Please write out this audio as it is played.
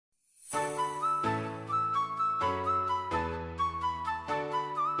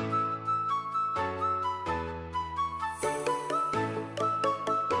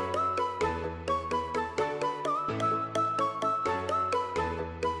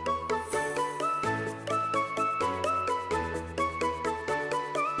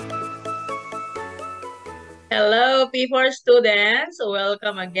Hello, P4 students.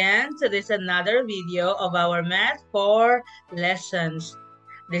 Welcome again to this another video of our Math 4 lessons.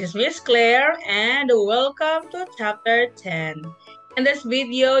 This is Miss Claire and welcome to Chapter 10. In this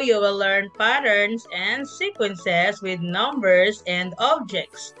video, you will learn patterns and sequences with numbers and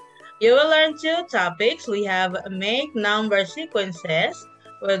objects. You will learn two topics. We have make number sequences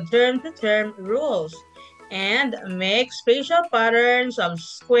with term-to-term rules and make spatial patterns of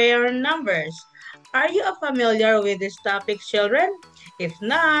square numbers. Are you familiar with these topics, children? If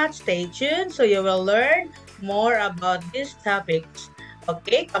not, stay tuned so you will learn more about these topics.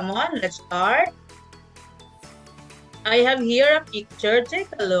 Okay, come on, let's start. I have here a picture. Take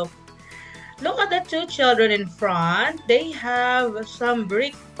a look. Look at the two children in front. They have some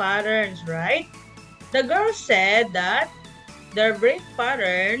brick patterns, right? The girl said that their brick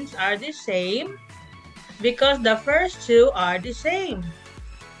patterns are the same because the first two are the same.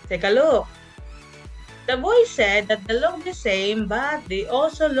 Take a look. The boy said that they look the same, but they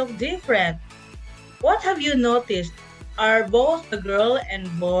also look different. What have you noticed? Are both the girl and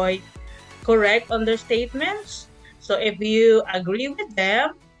boy correct on their statements? So if you agree with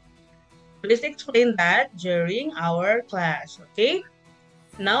them, please explain that during our class, okay?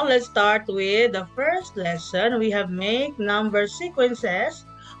 Now let's start with the first lesson. We have make number sequences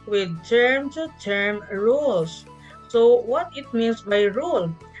with term-to-term rules. So what it means by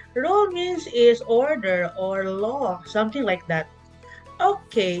rule? Rule means is order or law, something like that.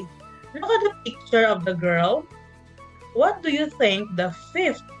 Okay, look at the picture of the girl. What do you think the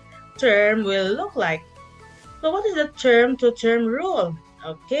fifth term will look like? So what is the term-to-term rule?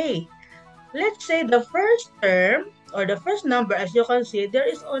 Okay, let's say the first term or the first number, as you can see, there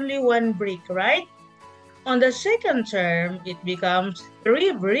is only one brick, right? On the second term, it becomes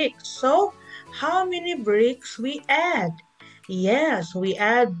 3 bricks. So how many bricks we add? Yes, we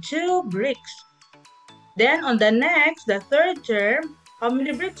add 2 bricks. Then on the next, the third term, how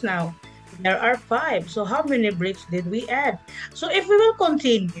many bricks now? There are 5. So how many bricks did we add? So if we will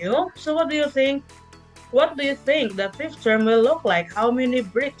continue, so what do you think? What do you think the fifth term will look like? How many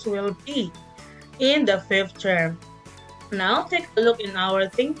bricks will be in the fifth term? Now take a look in our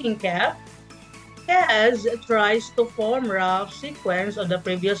thinking cap. Kaz tries to form rough sequence on the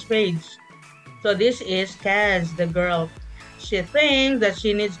previous page. So this is Kaz, the girl. She thinks that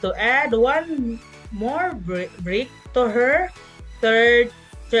she needs to add one more brick to her third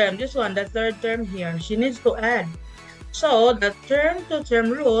term. This one, the third term here, she needs to add. So the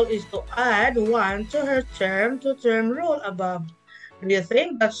term-to-term rule is to add 1 to her term-to-term rule above. Do you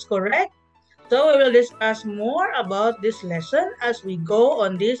think that's correct? So we will discuss more about this lesson as we go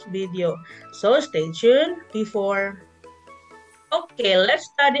on this video. So stay tuned before. Okay, let's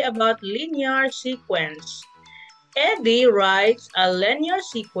study about linear sequence. Eddie writes a linear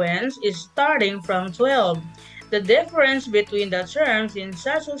sequence is starting from 12. The difference between the terms in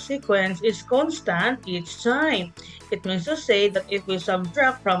such a sequence is constant each time. It means to say that if we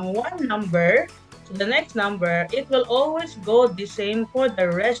subtract from one number to the next number, it will always go the same for the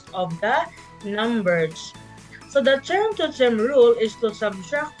rest of the numbers. So the term-to-term rule is to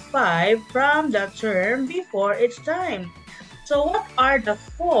subtract 5 from the term before its time. So what are the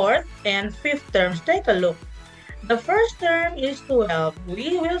fourth and fifth terms? Take a look. The first term is 12.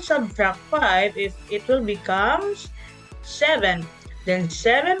 We will subtract 5 if it will become 7. Then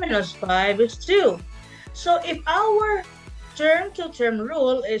 7 minus 5 is 2. So if our term-to-term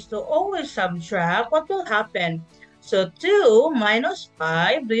rule is to always subtract, what will happen? So 2 minus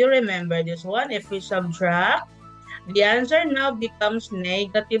 5, do you remember this one? If we subtract, the answer now becomes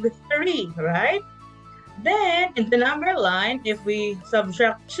negative 3, right? Then, in the number line, if we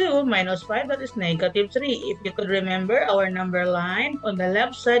subtract 2 minus 5, that is negative 3. If you could remember, our number line on the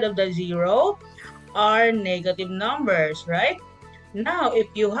left side of the 0 are negative numbers, right? Now, if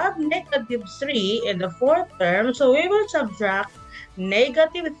you have negative 3 in the fourth term, so we will subtract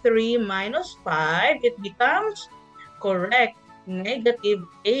negative 3 minus 5. It becomes correct, negative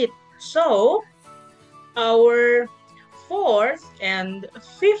 8. So, our fourth and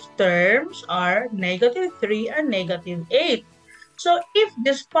fifth terms are negative 3 and negative 8. So if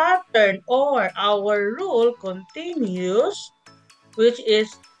this pattern or our rule continues, which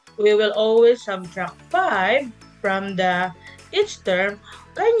is we will always subtract 5 from each term,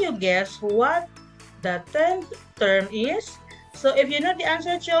 can you guess what the 10th term is? So if you know the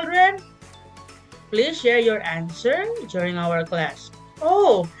answer, children, please share your answer during our class.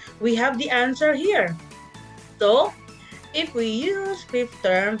 Oh, we have the answer here. So if we use fifth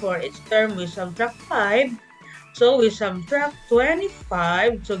term for each term, we subtract 5. So we subtract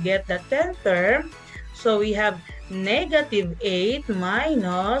 25 to get the 10th term. So we have negative 8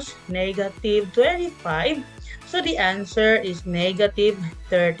 minus negative 25. So the answer is negative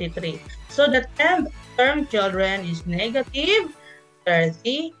 33. So the 10th term, children, is negative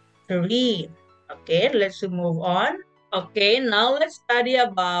 33. Okay, let's move on. Okay, now let's study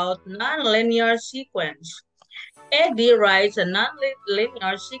about nonlinear sequence. Eddie writes a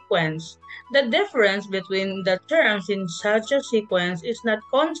nonlinear sequence. The difference between the terms in such a sequence is not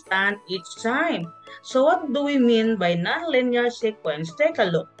constant each time. So what do we mean by nonlinear sequence? Take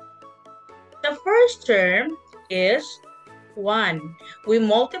a look. The first term is 1. We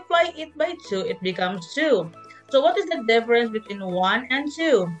multiply it by 2, it becomes 2. So what is the difference between 1 and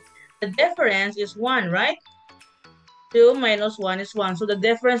 2? The difference is 1, right? 2 minus 1 is 1. So the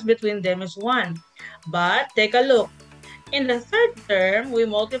difference between them is 1. But take a look. In the third term, we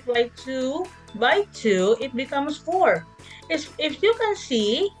multiply 2 by 2, it becomes 4. If you can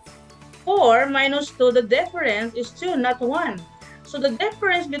see, 4 minus 2, the difference is 2, not 1. So the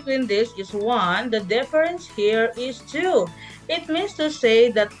difference between this is 1. The difference here is 2. It means to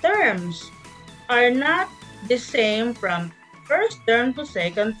say that terms are not the same from first term to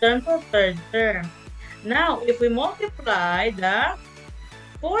second term to third term. Now, if we multiply the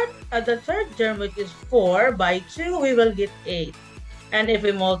third term, which is 4, by 2, we will get 8. And if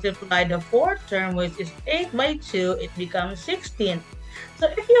we multiply the fourth term, which is 8 by 2, it becomes 16. So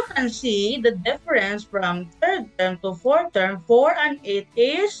if you can see the difference from third term to fourth term, 4 and 8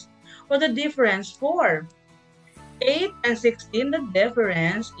 is, what the difference? 4. 8 and 16, the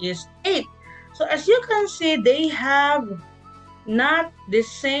difference is 8. So as you can see, they have not the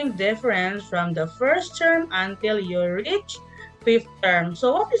same difference from the first term until you reach fifth term.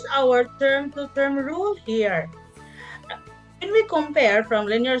 So what is our term-to-term rule here? When we compare from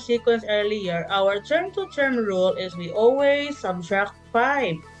linear sequence earlier, our term-to-term rule is we always subtract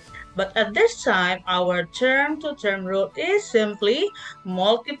 5. But at this time, our term-to-term rule is simply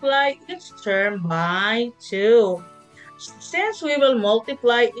multiply each term by 2. Since we will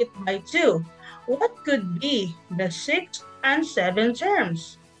multiply it by 2, what could be the 6th and 7th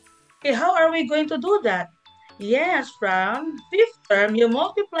terms? Okay, how are we going to do that? Yes, from fifth term, you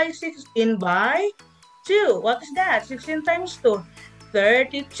multiply 16 by 2. What is that? 16 times 2,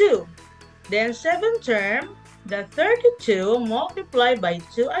 32. Then seventh term, the 32 multiplied by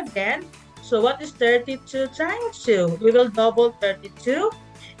 2 again. So what is 32 times 2? We will double 32,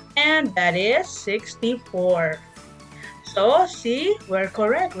 and that is 64. So see, we're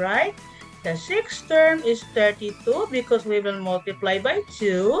correct, right? The sixth term is 32 because we will multiply by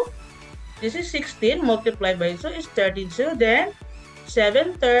 2. This is 16 multiplied by 2 is 32. Then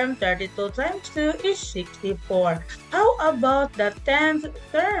seventh term, 32 times 2 is 64. How about the 10th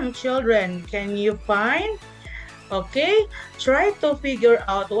term, children? Can you find? Okay, try to figure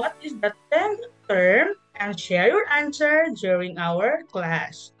out what is the 10th term and share your answer during our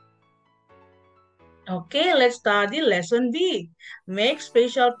class. Okay, let's study lesson B. Make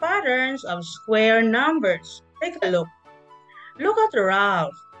spatial patterns of square numbers. Take a look. Look at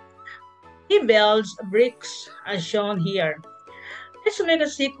Ralph. He builds bricks as shown here. Let's make a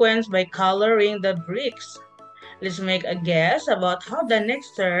sequence by coloring the bricks. Let's make a guess about how the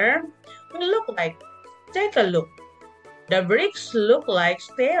next term will look like. Take a look. The bricks look like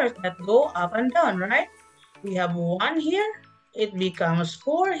stairs that go up and down, right? We have 1 here. It becomes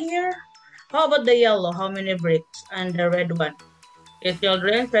 4 here. How about the yellow? How many bricks? And the red one? Okay,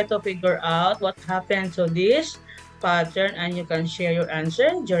 children, try to figure out what happened to this pattern and you can share your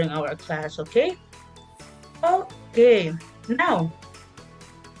answer during our class, okay? Okay, now,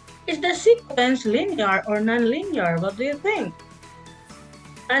 is the sequence linear or non-linear? What do you think?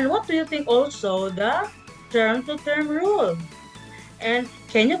 And what do you think also the term-to-term rule? And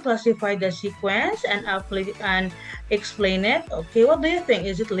can you classify the sequence and explain it? Okay, what do you think?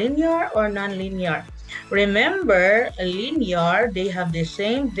 Is it linear or non-linear? Remember, linear, they have the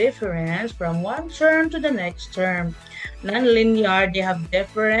same difference from one term to the next term. Non-linear, they have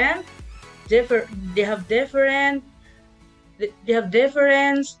difference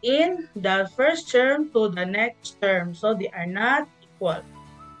in the first term to the next term. So they are not equal.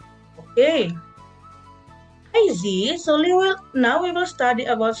 Okay. Hi Z, so now we will study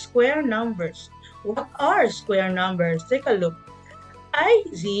about square numbers. What are square numbers? Take a look.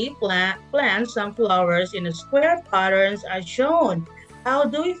 IZ plants some flowers in square patterns as shown. How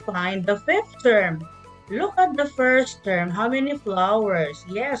do we find the fifth term? Look at the first term. How many flowers?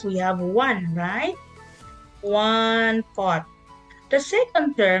 Yes, we have 1, right? 1 pot. The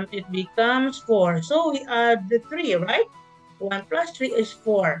second term, it becomes 4. So we add the 3, right? 1 plus 3 is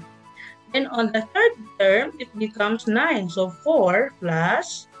 4. And on the third term, it becomes 9. So 4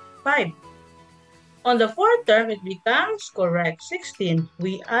 plus 5. On the fourth term, it becomes correct 16.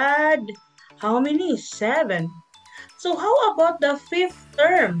 We add How many? 7. So how about the fifth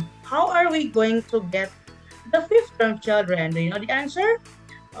term? How are we going to get the fifth term, children? Do you know the answer?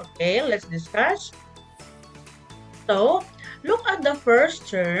 Okay, let's discuss. So look at the first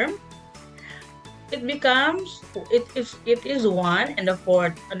term. It becomes it is 1, and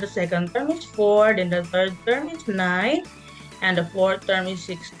the second term is 4, then the third term is 9, and the fourth term is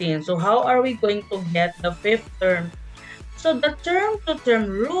 16. So how are we going to get the fifth term? So the term to term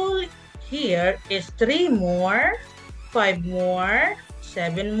rule here is 3 more, 5 more,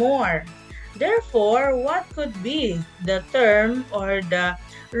 7 more. Therefore, what could be the term or the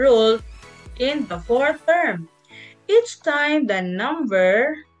rule in the fourth term? Each time the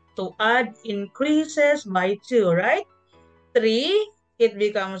number to add increases by 2, right? 3, it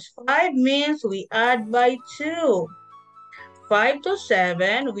becomes 5, means we add by 2. 5 to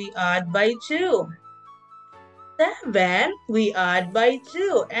 7, we add by 2. 7, we add by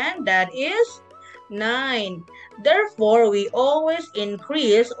 2, and that is 9. Therefore, we always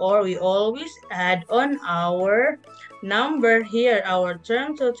increase or we always add on our number here, our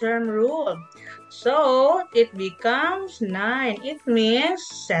term to term rule. So, it becomes 9. It means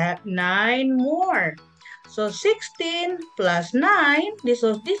 9 more. So, 16 plus 9, this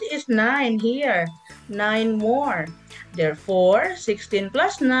is 9 here. 9 more. Therefore, 16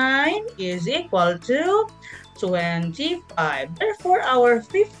 plus 9 is equal to 25. Therefore, our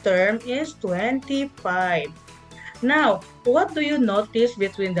fifth term is 25. Now, what do you notice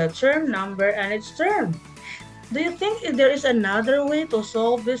between the term number and its term? Do you think if there is another way to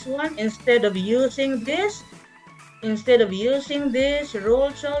solve this one instead of using this? Instead of using this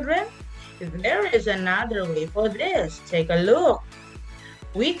rule, children? There is another way for this. Take a look.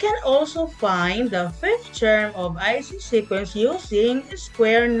 We can also find the fifth term of IC sequence using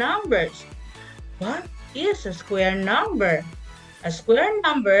square numbers. What is a square number? A square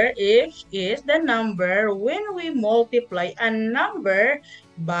number is the number when we multiply a number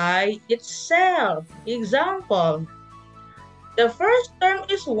by itself. Example, the first term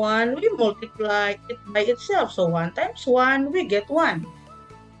is 1, we multiply it by itself. So 1 times 1, we get 1.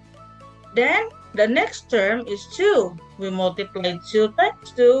 Then the next term is 2. We multiply 2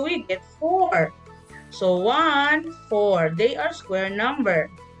 times 2, we get 4. So 1, 4, they are square number.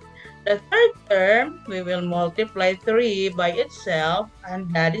 The third term, we will multiply 3 by itself,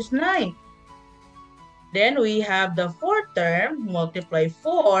 and that is 9. Then we have the fourth term, multiply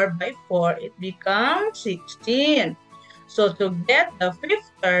 4 by 4, it becomes 16. So to get the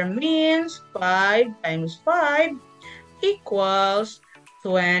fifth term means 5 times 5 equals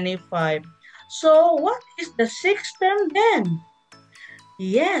 25. So what is the sixth term then?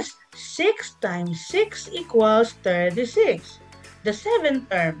 Yes, 6 times 6 equals 36. The seventh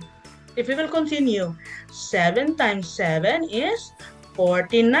term, if we will continue, 7 times 7 is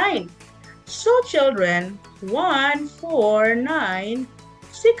 49. So children, 1, 4, 9,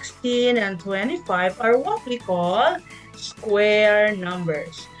 16, and 25 are what we call square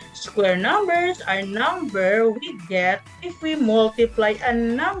numbers. Square numbers are number we get if we multiply a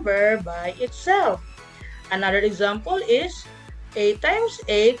number by itself. Another example is 8 times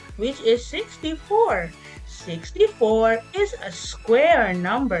 8, which is 64. 64 is a square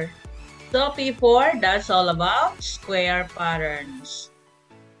number. So P4, that's all about square patterns.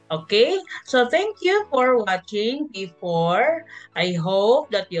 Okay, so thank you for watching P4. I hope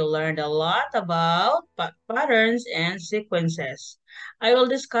that you learned a lot about patterns and sequences. I will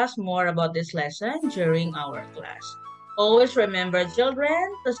discuss more about this lesson during our class. Always remember,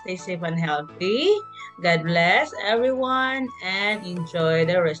 children, to stay safe and healthy. God bless everyone and enjoy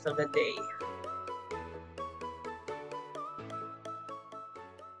the rest of the day.